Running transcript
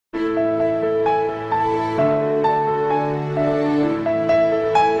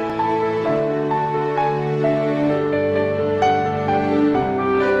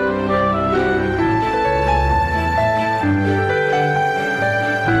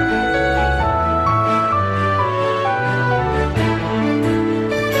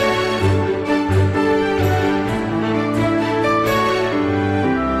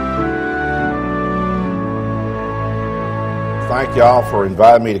thank y'all for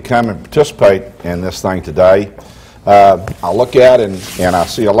inviting me to come and participate in this thing today. I look at it and I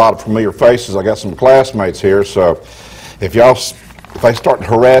see a lot of familiar faces. I got some classmates here, so if they start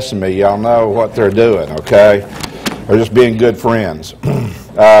harassing me, y'all know what they're doing, okay? They're just being good friends.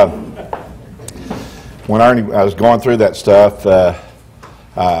 When I was going through that stuff,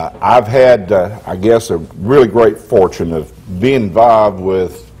 I've had, I guess, a really great fortune of being involved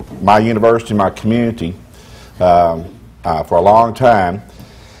with my university, my community, for a long time.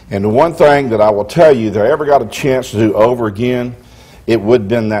 And the one thing that I will tell you that I ever got a chance to do over again, it would have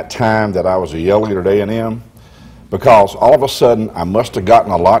been that time that I was a yellow leader at A&M, because all of a sudden I must have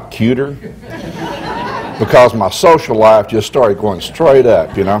gotten a lot cuter because my social life just started going straight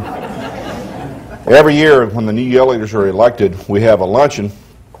up, you know. Every year when the new yellow leaders are elected, we have a luncheon,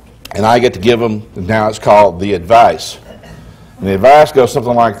 and I get to give them, now it's called the advice. And the advice goes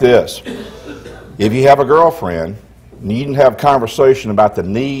something like this. If you have a girlfriend, you needn't have a conversation about the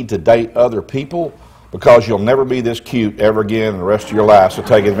need to date other people, because you'll never be this cute ever again in the rest of your life, so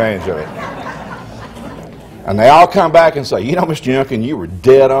take advantage of it. And they all come back and say, you know, Mr. Youngkin, you were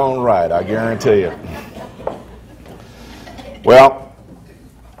dead on right, I guarantee you. Well,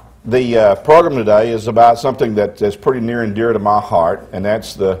 the program today is about something that is pretty near and dear to my heart, and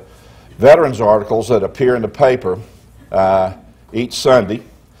that's the veterans articles that appear in the paper each Sunday.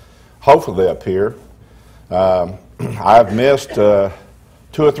 Hopefully they appear. I've missed 2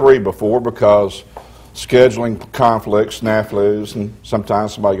 or 3 before because scheduling conflicts, snafus, and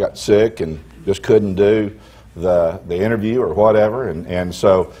sometimes somebody got sick and just couldn't do the interview or whatever, and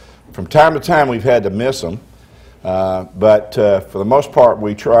so from time to time we've had to miss them, but for the most part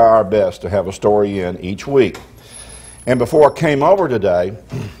we try our best to have a story in each week. And before I came over today,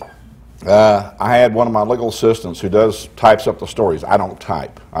 I had one of my legal assistants who types up the stories. I don't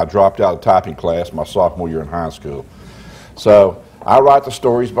type. I dropped out of typing class my sophomore year in high school. So I write the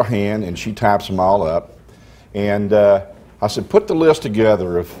stories by hand and she types them all up. And I said, put the list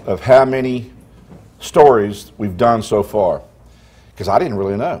together of how many stories we've done so far, because I didn't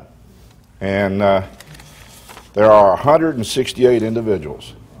really know. And there are 168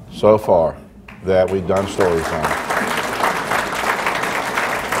 individuals so far that we've done stories on.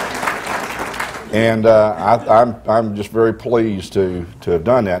 And I'm just very pleased to have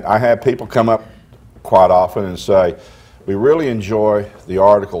done that. I have people come up quite often and say, we really enjoy the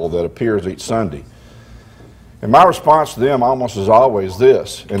article that appears each Sunday. And my response to them almost is always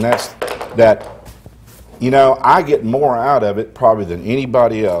this, and that's that, you know, I get more out of it probably than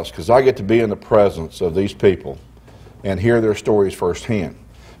anybody else, because I get to be in the presence of these people and hear their stories firsthand.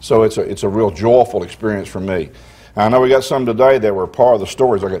 So it's a real joyful experience for me. And I know we got some today that were part of the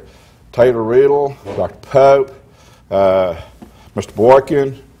stories. I got Taylor Riddle, Dr. Pope, Mr.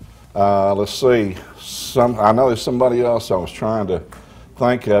 Boykin. Let's see. I know there's somebody else I was trying to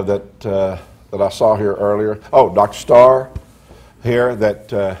think of that I saw here earlier. Oh, Dr. Starr here.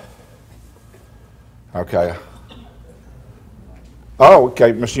 Okay. Oh,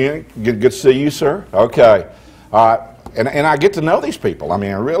 okay, Mr. Youngkin, good to see you, sir. Okay. And I get to know these people. I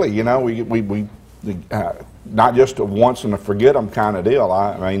mean, really, you know, we not just a once and a forget them kind of deal.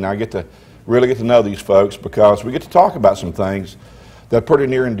 I mean, I really get to know these folks because we get to talk about some things that are pretty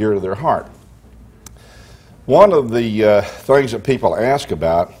near and dear to their heart. One of the things that people ask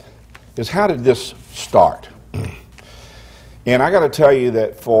about is, how did this start? And I got to tell you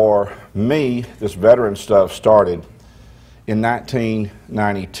that for me, this veteran stuff started in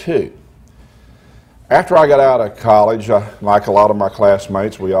 1992. After I got out of college, like a lot of my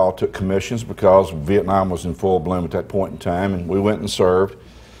classmates, we all took commissions because Vietnam was in full bloom at that point in time, and we went and served.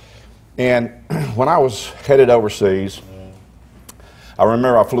 And when I was headed overseas, I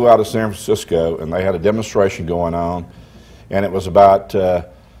remember I flew out of San Francisco, and they had a demonstration going on, and it was about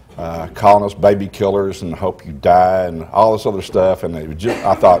calling us baby killers and hope you die and all this other stuff. And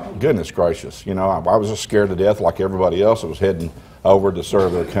I thought, goodness gracious, you know, I was just scared to death like everybody else that was heading over to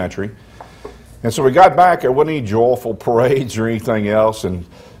serve their country. And so we got back, there wasn't any joyful parades or anything else, and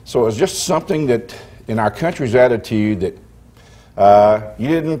so it was just something that, in our country's attitude, that you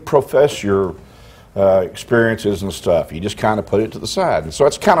didn't profess your experiences and stuff. You just kind of put it to the side. And so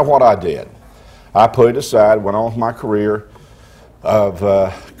that's kind of what I did. I put it aside, went on with my career of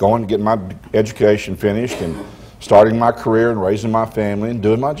going to get my education finished and starting my career and raising my family and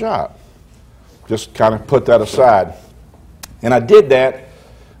doing my job. Just kind of put that aside. And I did that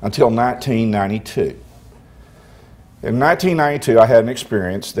until 1992. In 1992, I had an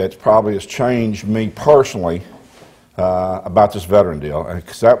experience that probably has changed me personally about this veteran deal,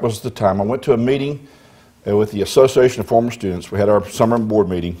 because that was the time I went to a meeting with the Association of Former Students. We had our summer board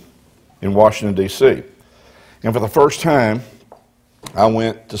meeting in Washington, D.C. And for the first time, I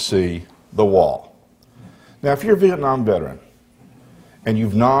went to see the wall. Now, if you're a Vietnam veteran and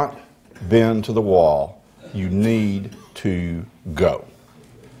you've not been to the wall, you need to go.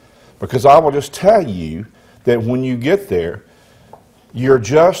 Because I will just tell you that when you get there, you're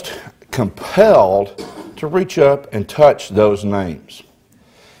just compelled to reach up and touch those names.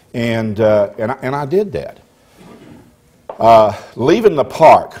 And I did that. Leaving the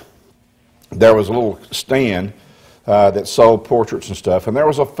park, there was a little stand that sold portraits and stuff, and there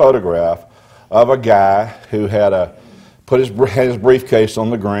was a photograph of a guy who had had his briefcase on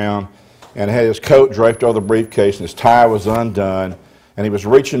the ground and had his coat draped over the briefcase, and his tie was undone, and he was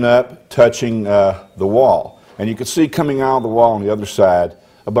reaching up, touching the wall. And you could see coming out of the wall on the other side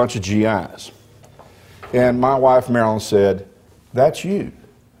a bunch of GIs. And my wife, Marilyn, said, "That's you."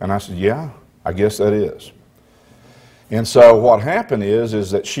 And I said, "Yeah, I guess that is." And so what happened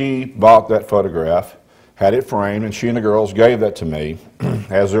is that she bought that photograph, had it framed, and she and the girls gave that to me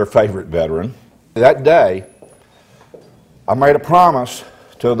as their favorite veteran. That day, I made a promise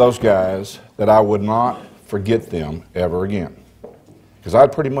to those guys that I would not forget them ever again, because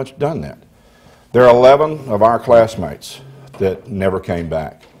I'd pretty much done that. There are 11 of our classmates that never came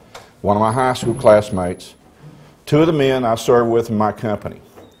back. One of my high school classmates, 2 of the men I served with in my company.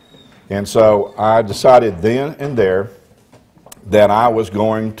 And so I decided then and there that I was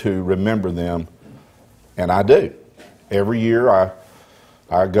going to remember them, and I do. Every year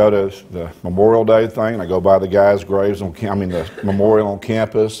I go to the Memorial Day thing, and I go by the guys' graves, the memorial on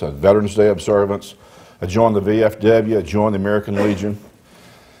campus, Veterans Day observance. I joined the VFW, I joined the American Legion.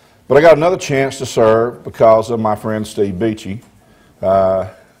 But I got another chance to serve because of my friend Steve Beachy.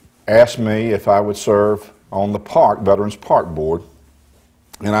 Asked me if I would serve on the Veterans Park Board,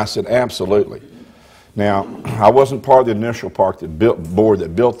 and I said absolutely. Now, I wasn't part of the initial board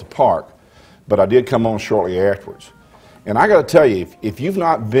that built the park, but I did come on shortly afterwards. And I got to tell you, if you've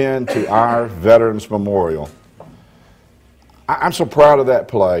not been to our Veterans Memorial, I'm so proud of that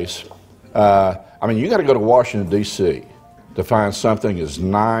place. You got to go to Washington, D.C. to find something as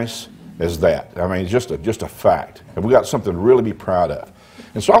nice as that. It's just a fact. And we got something to really be proud of.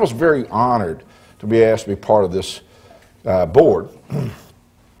 And so I was very honored to be asked to be part of this board.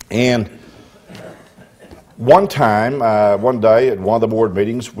 And one day at one of the board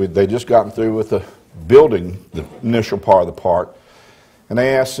meetings, they just gotten through with the building the initial part of the park, and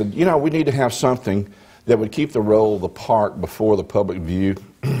they asked, we need to have something that would keep the role of the park before the public view,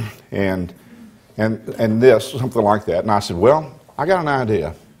 and something like that. And I said, well, I got an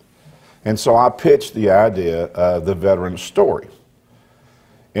idea. And so I pitched the idea of the veteran's story.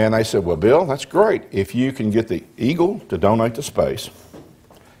 And they said, well, Bill, that's great if you can get the Eagle to donate the space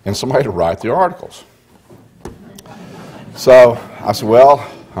and somebody to write the articles. So I said, well,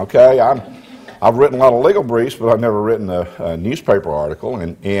 okay, I've written a lot of legal briefs, but I've never written a newspaper article.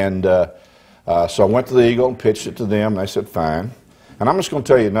 So I went to the Eagle and pitched it to them, and they said, fine. And I'm just going to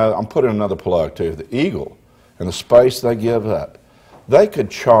tell you, I'm putting another plug too. The Eagle and the space they give up, they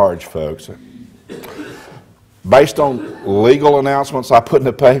could charge folks, based on legal announcements I put in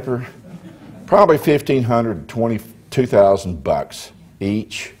the paper, probably $1,500 to $22,000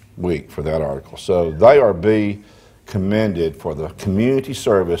 each week for that article. So they are be commended for the community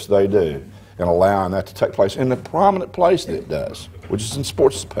service they do and allowing that to take place in the prominent place that it does, which is in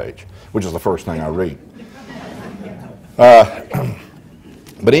sports page, which is the first thing I read.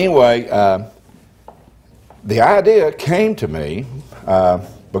 But anyway, the idea came to me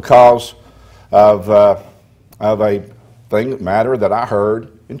because of a matter that I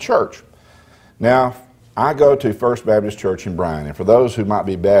heard in church. Now, I go to First Baptist Church in Bryan, and for those who might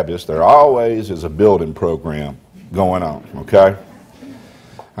be Baptist, there always is a building program going on, okay?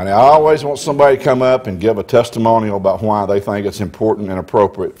 And I always want somebody to come up and give a testimonial about why they think it's important and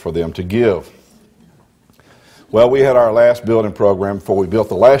appropriate for them to give. Well, we had our last building program before we built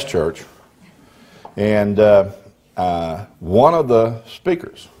the last church, and one of the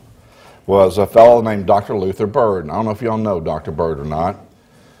speakers was a fellow named Dr. Luther Bird. And I don't know if y'all know Dr. Bird or not,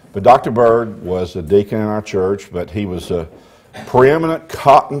 but Dr. Bird was a deacon in our church, but he was a preeminent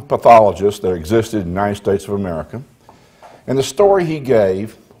cotton pathologist that existed in the United States of America. And the story he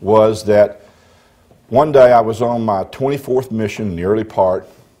gave was that one day I was on my 24th mission in the early part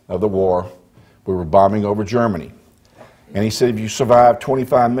of the war. We were bombing over Germany. And he said, if you survive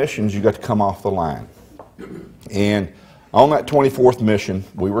 25 missions, you got to come off the line. And on that 24th mission,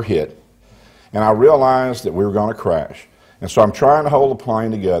 we were hit. And I realized that we were going to crash. And so I'm trying to hold the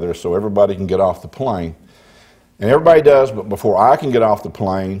plane together so everybody can get off the plane. And everybody does, but before I can get off the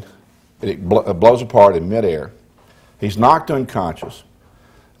plane, it blows apart in midair. He's knocked unconscious,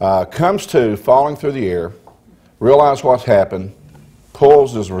 comes to, falling through the air, realizes what's happened,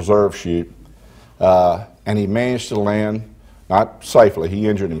 pulls his reserve chute, and he managed to land, not safely, he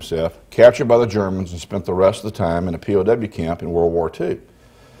injured himself, captured by the Germans, and spent the rest of the time in a POW camp in World War II.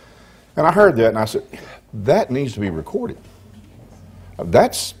 And I heard that, and I said, that needs to be recorded.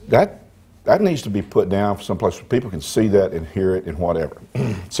 That needs to be put down someplace where people can see that and hear it and whatever.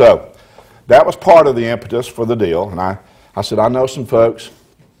 So that was part of the impetus for the deal. And I said, I know some folks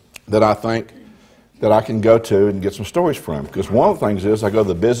that I think that I can go to and get some stories from. Because one of the things is I go to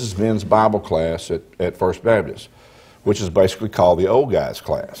the businessmen's Bible class at First Baptist, which is basically called the old guys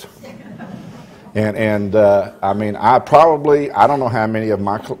class. And I mean, I don't know how many of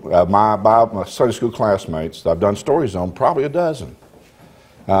my Sunday school classmates that I've done stories on, probably a dozen.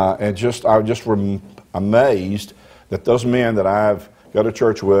 And I was just amazed that those men that I've go to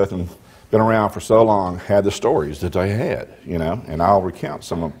church with and been around for so long had the stories that they had, you know. And I'll recount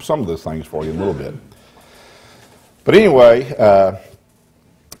some of those things for you in a little bit. But anyway,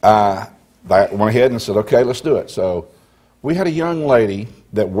 I went ahead and said, okay, let's do it. So we had a young lady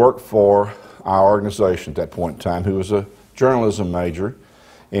that worked for our organization at that point in time who was a journalism major,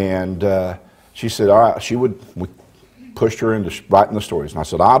 and she said, all right, we pushed her into writing the stories. And I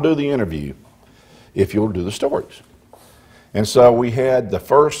said, I'll do the interview if you'll do the stories. And so we had the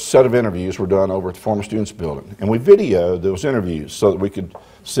first set of interviews were done over at the former students building, and we videoed those interviews so that we could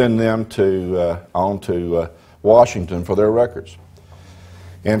send them on to Washington for their records.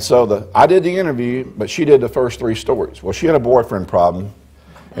 And so I did the interview, but she did the first 3 stories. Well, she had a boyfriend problem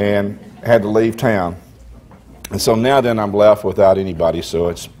and had to leave town. And so now then I'm left without anybody. So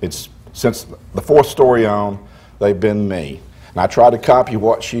it's since the 4th story on, they've been me. And I tried to copy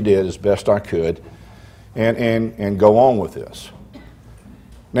what she did as best I could and go on with this.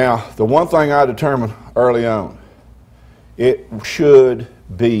 Now, the one thing I determined early on, it should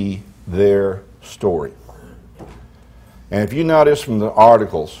be their story. And if you notice from the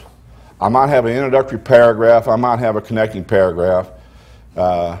articles, I might have an introductory paragraph, I might have a connecting paragraph,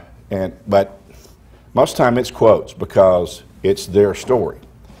 but most of the time it's quotes because it's their story.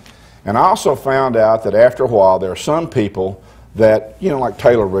 And I also found out that after a while there are some people that, you know, like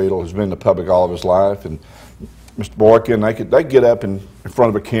Taylor Riedel, who's been in the public all of his life, and Mr. Boykin, they get up in front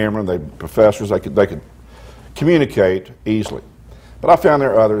of a camera, and they professors, they could communicate easily. But I found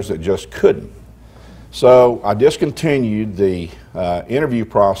there are others that just couldn't. So I discontinued the interview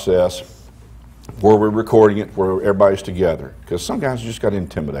process where we're recording it, where everybody's together, because some guys just got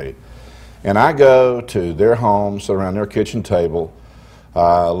intimidated. And I go to their home, sit around their kitchen table,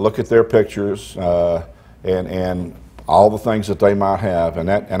 look at their pictures, and all the things that they might have,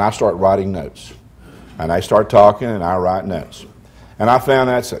 and I start writing notes. And they start talking, and I write notes. And I found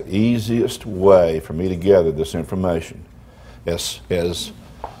that's the easiest way for me to gather this information, as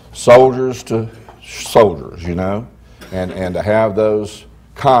soldiers to soldiers, you know, and to have those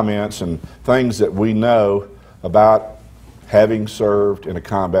comments and things that we know about having served in a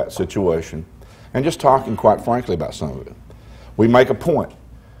combat situation, and just talking quite frankly about some of it. We make a point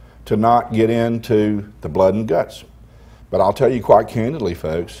to not get into the blood and guts. But I'll tell you quite candidly,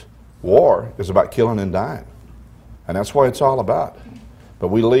 folks, war is about killing and dying. And that's what it's all about. But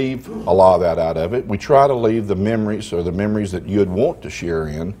we leave a lot of that out of it. We try to leave the memories, or the memories that you'd want to share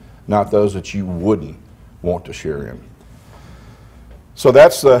in, not those that you wouldn't want to share in. So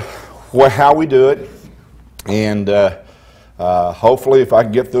that's how we do it. And hopefully, if I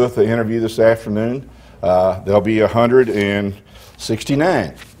can get through with the interview this afternoon, there'll be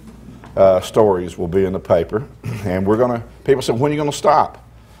 169 stories will be in the paper. And people say, when are you going to stop?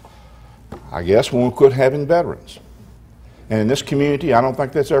 I guess when we quit having veterans. And in this community, I don't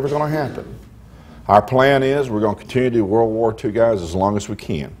think that's ever going to happen. Our plan is we're going to continue to do World War II guys as long as we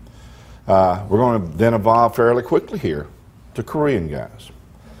can. We're going to then evolve fairly quickly here to Korean guys,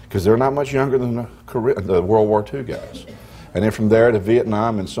 because they're not much younger than the World War II guys. And then from there to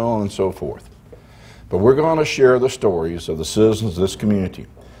Vietnam and so on and so forth. But we're going to share the stories of the citizens of this community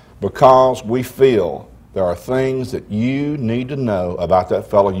because we feel there are things that you need to know about that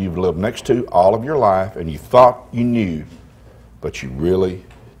fellow you've lived next to all of your life and you thought you knew, but you really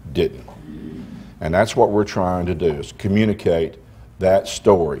didn't. And that's what we're trying to do, is communicate that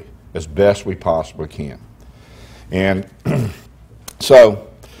story as best we possibly can. And so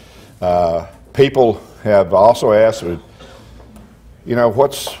people have also asked, you know,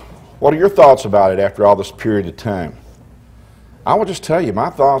 what are your thoughts about it after all this period of time? I will just tell you, my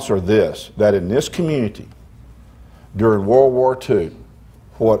thoughts are this, that in this community, during World War II,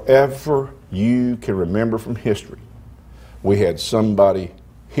 whatever you can remember from history, we had somebody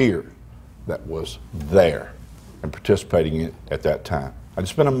here that was there and participating in it at that time. I've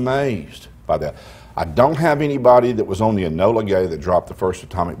just been amazed by that. I don't have anybody that was on the Enola Gay that dropped the first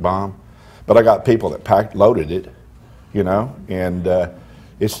atomic bomb, but I got people that loaded it, you know, and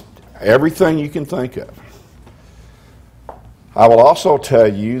it's everything you can think of. I will also tell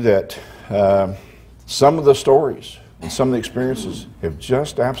you that some of the stories and some of the experiences have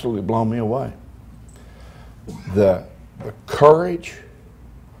just absolutely blown me away. The courage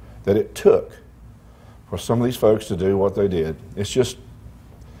that it took for some of these folks to do what they did,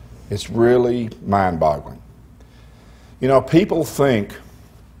 it's really mind-boggling. You know, people think,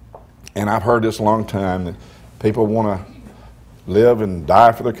 and I've heard this a long time, that people want to live and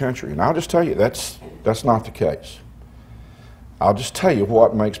die for their country. And I'll just tell you, that's not the case. I'll just tell you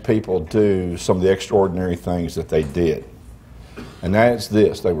what makes people do some of the extraordinary things that they did. And that's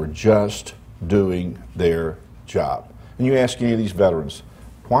this: they were just doing their job. And you ask any of these veterans,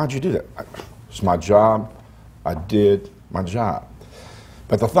 why'd you do that? It's my job. I did my job.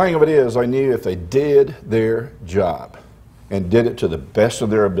 But the thing of it is, they knew if they did their job and did it to the best of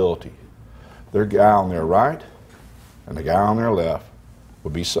their ability, their guy on their right and the guy on their left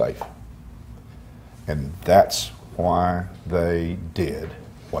would be safe. And that's why they did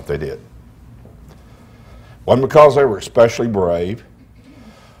what they did. Wasn't because they were especially brave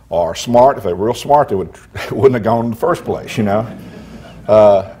or smart. If they were real smart, they wouldn't have gone in the first place, you know.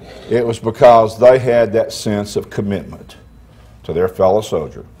 It was because they had that sense of commitment to their fellow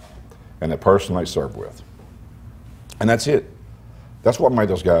soldier and the person they served with. And that's it. That's what made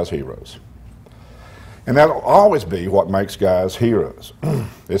those guys heroes. And that'll always be what makes guys heroes.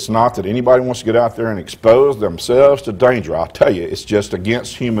 It's not that anybody wants to get out there and expose themselves to danger. I'll tell you, it's just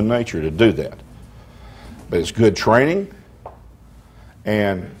against human nature to do that. But it's good training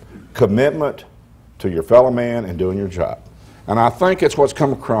and commitment to your fellow man and doing your job. And I think it's what's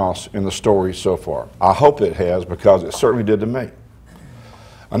come across in the stories so far. I hope it has, because it certainly did to me.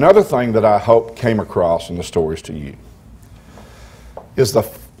 Another thing that I hope came across in the stories to you is the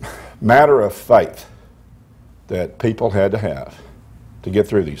matter of faith that people had to have to get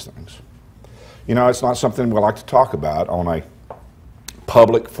through these things. You know, it's not something we like to talk about on a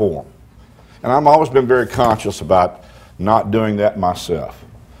public forum. And I've always been very conscious about not doing that myself.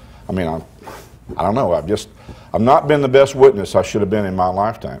 I mean, I don't know, I've not been the best witness I should have been in my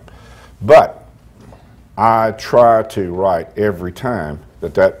lifetime. But I try to write every time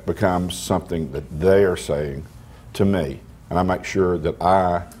that becomes something that they are saying to me. And I make sure that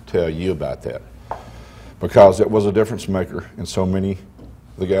I tell you about that, because it was a difference maker in so many of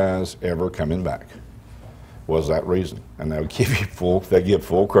the guys ever coming back. Was that reason. And they'll give you they give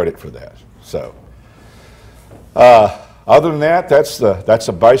full credit for that. So, other than that, that's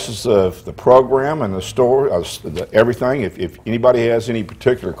the basis of the program and the story, everything. If anybody has any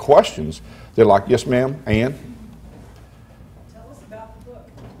particular questions, they're like, yes, ma'am, Ann? Tell us about the book.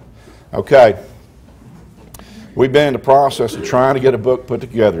 Okay. We've been in the process of trying to get a book put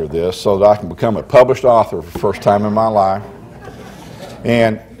together of this so that I can become a published author for the first time in my life.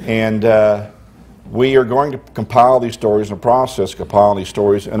 And we are going to compile these stories, in the process of compiling these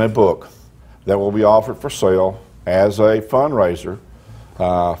stories in a book that will be offered for sale as a fundraiser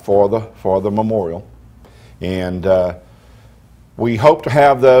for the memorial. And we hope to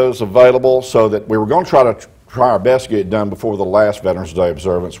have those available, so that we were going to try our best to get it done before the last Veterans Day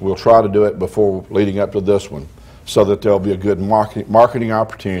observance. We'll try to do it before leading up to this one, so that there'll be a good marketing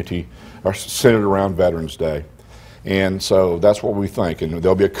opportunity centered around Veterans Day. And so that's what we think. And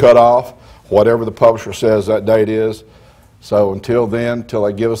there'll be a cutoff, whatever the publisher says that date is. So until then, until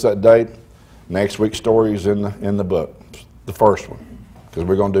they give us that date, next week's story is in the book, the first one, because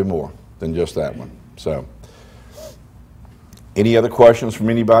we're going to do more than just that one. So, any other questions from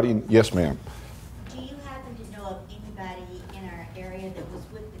anybody? Yes, ma'am. Do you happen to know of anybody in our area that was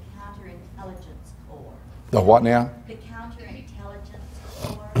with the Counterintelligence Corps? The what now? The Counterintelligence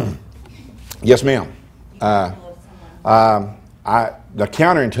Corps? Yes, ma'am. You know of someone? The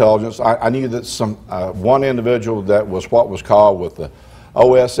counterintelligence, I knew that one individual that was what was called with the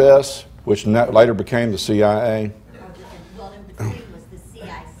OSS, which later became the CIA. Well, in between was the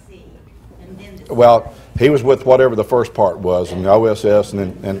CIC, and then the Well, he was with whatever the first part was, and the OSS,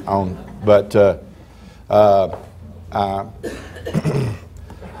 and on. But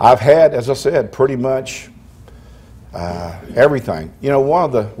I've had, as I said, pretty much everything. You know,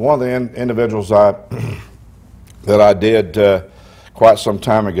 one of the individuals that I did quite some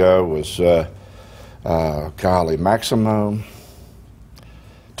time ago was Maximo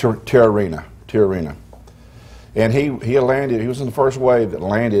Tiarina. And he landed, he was in the first wave that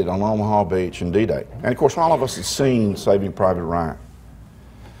landed on Omaha Beach in D-Day. And of course, all of us had seen Saving Private Ryan.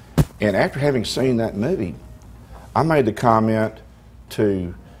 And after having seen that movie, I made the comment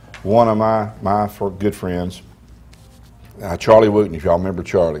to one of my good friends, Charlie Wooten, if y'all remember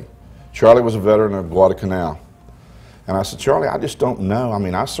Charlie. Charlie was a veteran of Guadalcanal. And I said, Charlie, I just don't know. I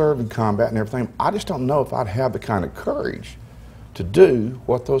mean, I served in combat and everything. I just don't know if I'd have the kind of courage to do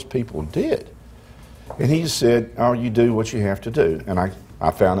what those people did. And he said, oh, you do what you have to do. And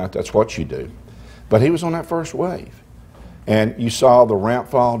I found out that's what you do. But he was on that first wave. And you saw the ramp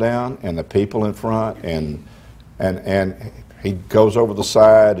fall down and the people in front, and he goes over the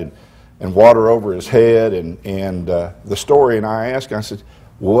side and water over his head. And the story, and I asked him, I said,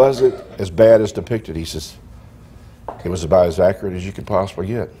 was it as bad as depicted? He says, it was about as accurate as you could possibly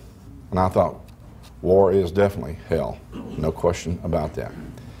get. And I thought, war is definitely hell. No question about that.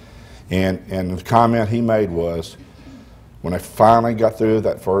 And the comment he made was, when I finally got through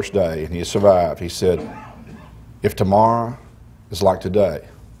that first day and he survived, he said, if tomorrow is like today,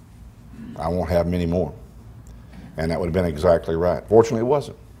 I won't have many more. And that would have been exactly right. Fortunately, it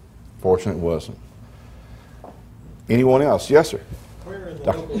wasn't. Fortunately, it wasn't. Anyone else? Yes, sir. Where in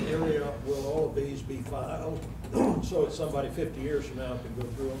the local area will all of these be filed? So that somebody 50 years from now can go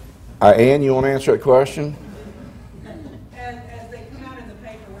through them? Ann, you want to answer that question? As they come out in the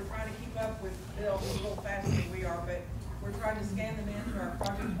paper, we're trying to keep up with Bill a little faster than we are, but we're trying to scan them into our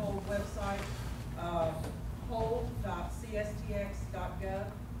Project Hold website, hold.cstx.gov.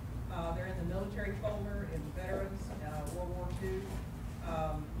 They're in the military folder, in veterans, World War II.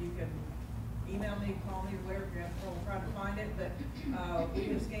 You can email me, call me, whatever, you're having trouble trying to find it, but we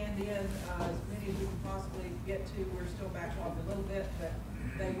have scanned in as many as we can possibly get to. We're still backlogged a little bit, but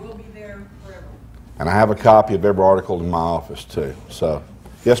they will be there forever. And I have a copy of every article in my office, too. So,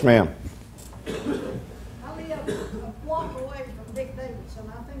 yes, ma'am. I live a block away from Dick Davidson.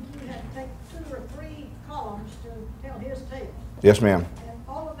 I think you had to take 2 or 3 columns to tell his tale. Yes, ma'am. And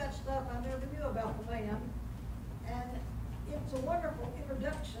all of that stuff I never knew about the man. And it's a wonderful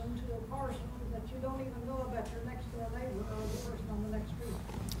introduction to a person that you don't even know about your next door neighbor or the person on the next street.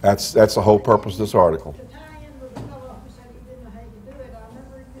 That's the whole purpose of this article. To tie in with the fellow who said he didn't know how you do it, I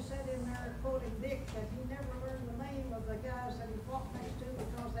remember you said in there, quoting Dick, that he never learned the name of the guys that he fought next to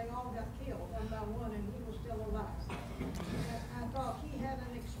because they all got killed one by one and he was still alive. And I thought he had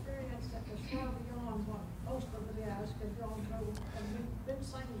an experience that was far beyond what most of the guys could draw through, and we've been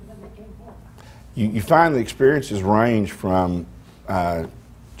saying when they came home. You find the experiences range from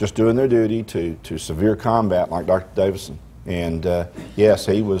just doing their duty to severe combat, like Dr. Davison. And yes,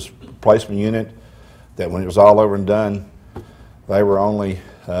 he was a replacement unit that when it was all over and done, they were only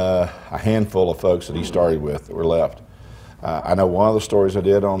a handful of folks that he started with that were left. I know one of the stories I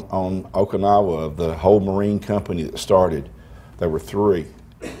did on Okinawa of the whole Marine company that started, there were 3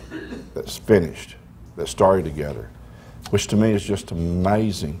 that's finished, that started together, which to me is just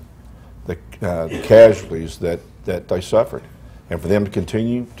amazing, the casualties that they suffered. And for them to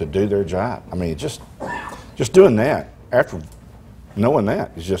continue to do their job. I mean, just doing that, after knowing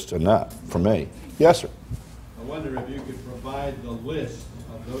that, is just enough for me. Yes, sir. I wonder if you could provide the list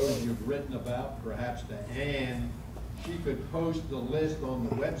of those you've written about, perhaps to Ann. She could post the list on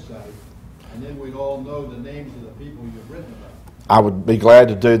the website, and then we'd all know the names of the people you've written about. I would be glad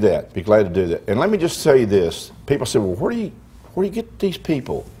to do that. Be glad to do that. And let me just say this: people say, "Well, where do you get these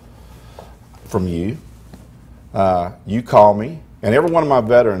people?" From you. You call me, and every one of my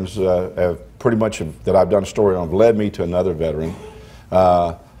veterans have pretty much that I've done a story on have led me to another veteran.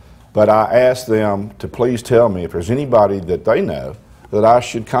 But I ask them to please tell me if there's anybody that they know that I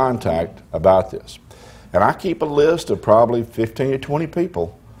should contact about this. And I keep a list of probably 15 to 20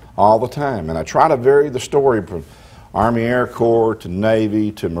 people all the time. And I try to vary the story from Army Air Corps to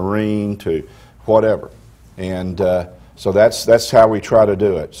Navy to Marine to whatever. And so that's how we try to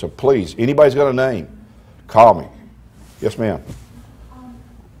do it. So please, anybody's got a name, call me. Yes, ma'am.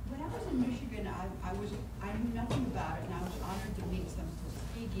 When I was in Michigan, I knew nothing about it, and I was honored to meet some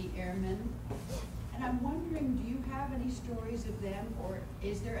Tuskegee Airmen. And I'm wondering, do you have any stories of them, or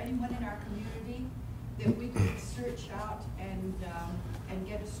is there anyone in our community that we could search out and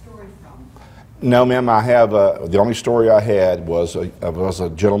get a story from? No, ma'am. I have the only story I had was a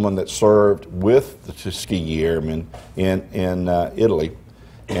gentleman that served with the Tuskegee Airmen in Italy,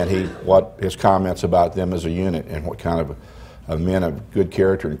 and what his comments about them as a unit and what kind of men of good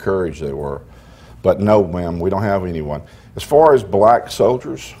character and courage they were. But no, ma'am, we don't have anyone. As far as black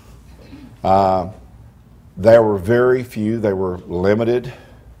soldiers, there were very few. They were limited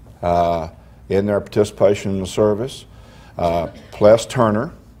in their participation in the service. Pless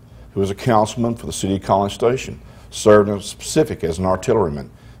Turner, who was a councilman for the city of College Station, served in the Pacific as an artilleryman,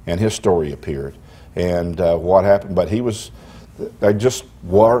 and his story appeared. And what happened, but there just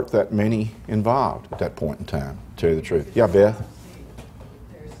weren't that many involved at that point in time, to tell you the truth. Yeah, Beth?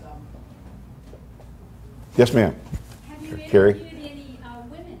 There's Yes, ma'am. Have you Carrie? interviewed any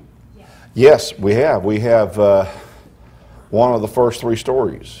women yet? Yes, we have. We have one of the first 3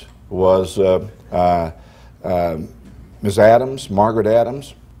 stories was Ms. Adams, Margaret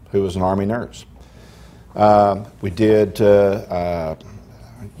Adams, who was an Army nurse. We did Yolanda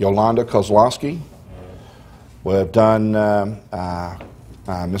Kozlowski. We've done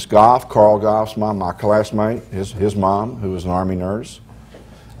Miss Goff, Carl Goff's mom, my classmate, his mom, who was an Army nurse.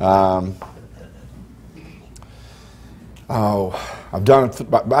 I've done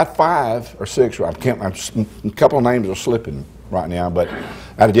about 5 or 6. A couple of names are slipping right now, but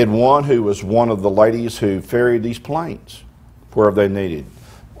I did one who was one of the ladies who ferried these planes wherever they needed.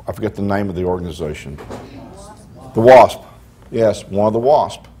 I forget the name of the organization. The WASP. Yes, one of the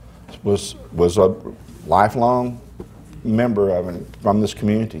WASP was a lifelong member of it from this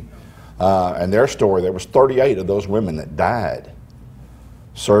community. And their story, there was 38 of those women that died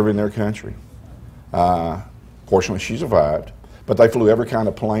serving their country. Fortunately, she survived, but they flew every kind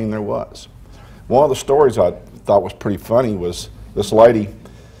of plane there was. One of the stories I thought was pretty funny was this lady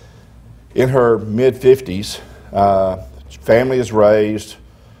in her mid-50s, family is raised,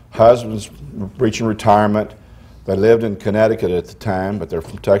 husband's reaching retirement. They lived in Connecticut at the time, but they're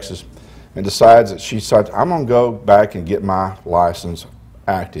from Texas, and decides I'm going to go back and get my license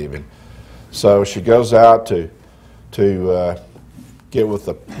active. And so she goes out to get with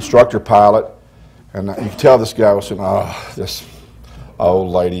the instructor pilot, and you can tell this guy was saying, "Oh, this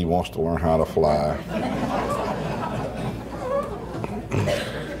old lady wants to learn how to fly."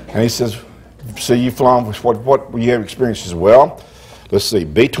 And he says, "See, you've flown, what you have experience?" She says, "Well, let's see,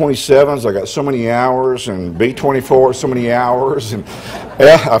 B-27s, I got so many hours, and B-24, so many hours, and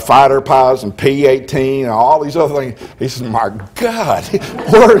fighter pilots, and P-18, and all these other things." He says, "My God,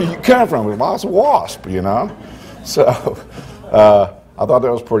 where do you come from?" Well, I was a WASP, you know. So I thought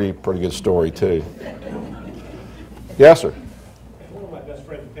that was pretty good story, too. Yes, sir. One of my best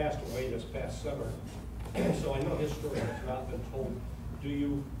friends passed away this past summer, so I know his story has not been told. Do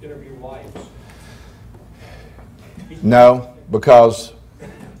you interview wives? No, because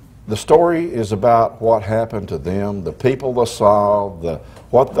the story is about what happened to them, the people they saw,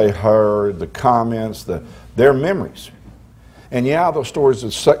 what they heard, the comments, their memories. And yeah, those stories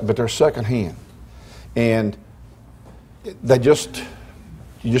but they're secondhand, and you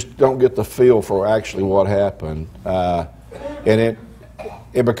just don't get the feel for actually what happened, and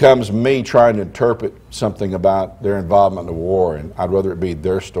it becomes me trying to interpret something about their involvement in the war, and I'd rather it be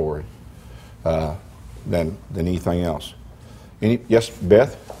their story than anything else. Yes,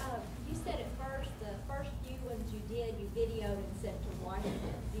 Beth? You said at first, the first few ones you did, you videoed and sent to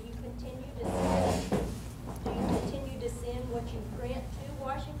Washington. Do you continue to send what you print to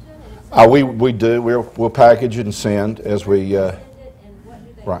Washington? We do. We'll package it and send as we. Send it, and what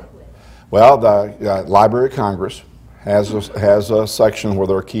do they Right. do with it? Well, the Library of Congress has a section where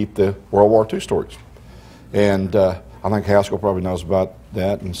they'll keep the World War II stories, and I think Haskell probably knows about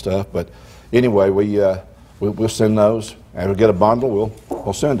that and stuff. But anyway, we'll send those, and we'll get a bundle.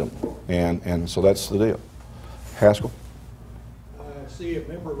 We'll send them, and so that's the deal. Haskell. I see a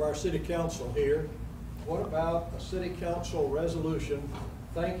member of our city council here. What about a city council resolution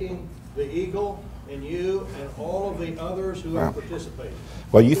thanking the Eagle and you and all of the others who have participated?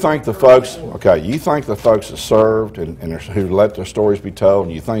 Well, you thank the folks. Okay, you thank the folks that served and who let their stories be told,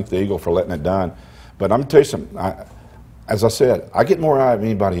 and you thank the Eagle for letting it done. But I'm gonna tell you something. As I said, I get more out of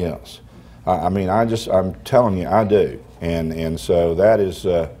anybody else. I'm telling you, I do, and so that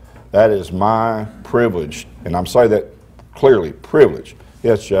is my privilege, and I'm saying that clearly, privilege.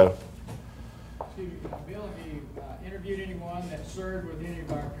 Yes, Joe. Bill, have you interviewed anyone that served with any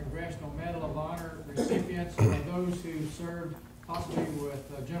of our Congressional Medal of Honor recipients, or those who served possibly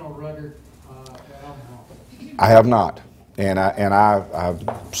with General Rudder at Omaha? I have not, and I'm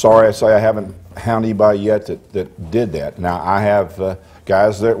sorry I say I haven't found anybody yet that did that. Now I have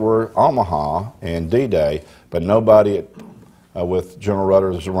guys that were Omaha and D-Day, but nobody with General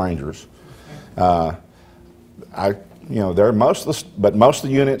Rudder's Rangers. There most of the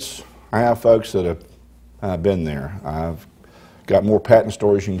units I have folks that have been there. I've got more patent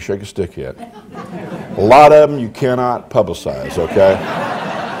stories you can shake a stick at. A lot of them you cannot publicize. Okay,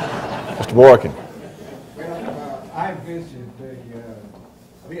 Mr. Boykin. Well, I visited the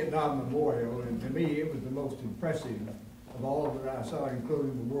Vietnam Memorial, and to me it was the most impressive of all that I saw,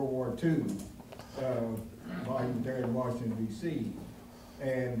 including the World War II volume there in Washington, D.C.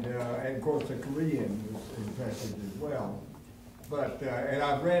 And of course the Korean was impressive as well. But, and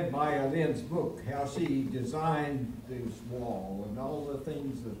I've read Maya Lin's book, how she designed this wall and all the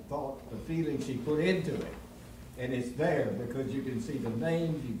things, the thought, the feeling she put into it. And it's there because you can see the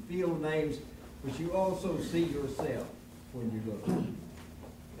names, you feel the names, but you also see yourself when you look.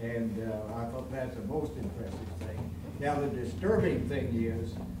 And I thought that's the most impressive thing. Now, the disturbing thing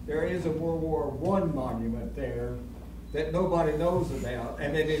is, there is a World War I monument there that nobody knows about,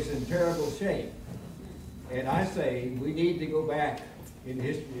 and it is in terrible shape. And I say we need to go back in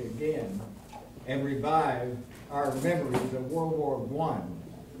history again and revive our memories of World War I,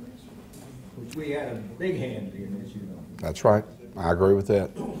 which we had a big hand in, as you know. That's right. I agree with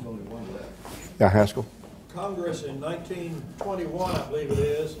that. Yeah, Haskell? Congress in 1921, I believe it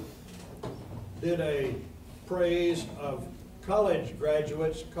is, did a praise of college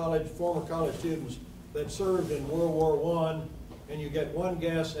graduates, former college students that served in World War I, and you get one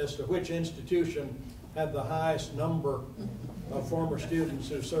guess as to which institution had the highest number of former students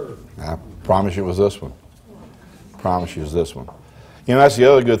who served. I promise you it was this one. Promise you it was this one. You know, that's the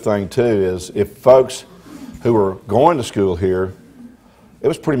other good thing too, is if folks who were going to school here, it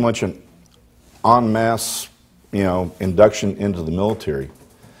was pretty much an en masse, you know, induction into the military.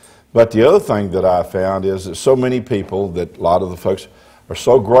 But the other thing that I found is that so many people, that a lot of the folks are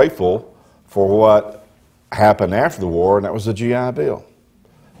so grateful for what happened after the war, and that was the GI Bill.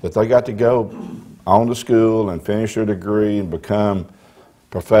 That they got to go on to school and finish their degree and become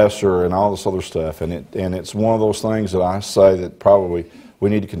professor and all this other stuff. And it's one of those things that I say that probably we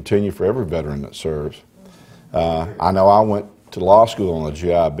need to continue for every veteran that serves. I know I went to law school on a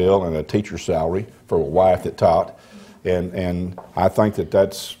GI Bill and a teacher's salary for a wife that taught. And I think that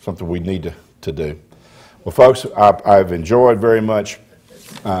that's something we need to do. Well, folks, I've enjoyed very much.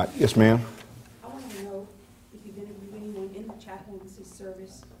 Yes, ma'am? I want to know if you've interviewed anyone in the chaplaincy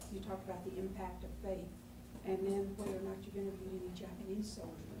service. You talked about the impact of faith, and then whether or not you've interviewed any Japanese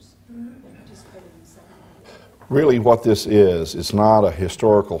soldiers that participated in the Second World War. Really what this is, it's not a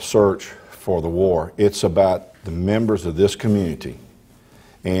historical search for the war. It's about the members of this community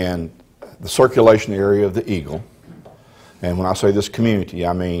and the circulation area of the Eagle. And when I say this community,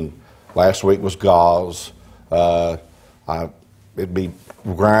 I mean last week was Gauze, it'd be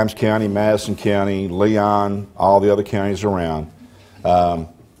Grimes County, Madison County, Leon, all the other counties around,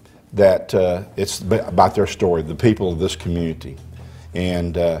 it's about their story, the people of this community.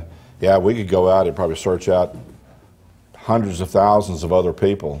 And yeah, we could go out and probably search out hundreds of thousands of other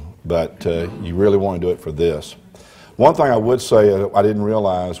people, but you really want to do it for this. One thing I would say I didn't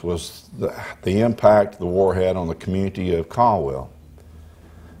realize was the impact the war had on the community of Caldwell.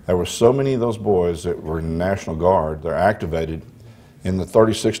 There were so many of those boys that were in the National Guard. They're activated in the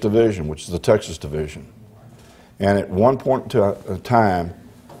 36th Division, which is the Texas Division. And at one point in time,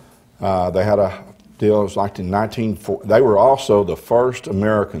 they had a deal, it was like in 1940. They were also the first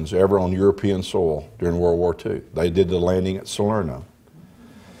Americans ever on European soil during World War II. They did the landing at Salerno.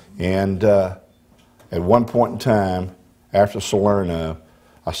 And at one point in time, after Salerno,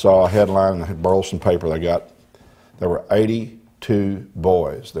 I saw a headline in the Burleson paper there were 82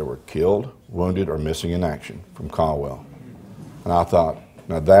 boys that were killed, wounded, or missing in action from Caldwell. And I thought,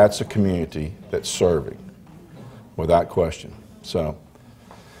 now that's a community that's serving, without question. So,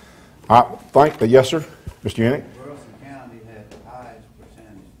 I think, yes sir, Mr. Yannick? Burleson County had the highest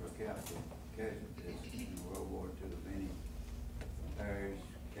percentage per capita casualties in World War II of any parish,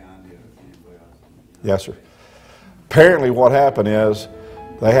 county, or anywhere else. Yes, sir. Apparently what happened is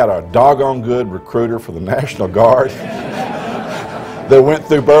they had a doggone good recruiter for the National Guard that went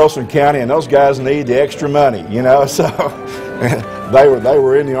through Burleson County, and those guys need the extra money, you know, so they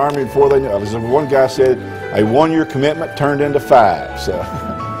were in the Army before they knew. As one guy said, a one-year commitment turned into 5. So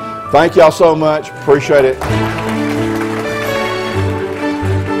thank y'all so much. Appreciate it.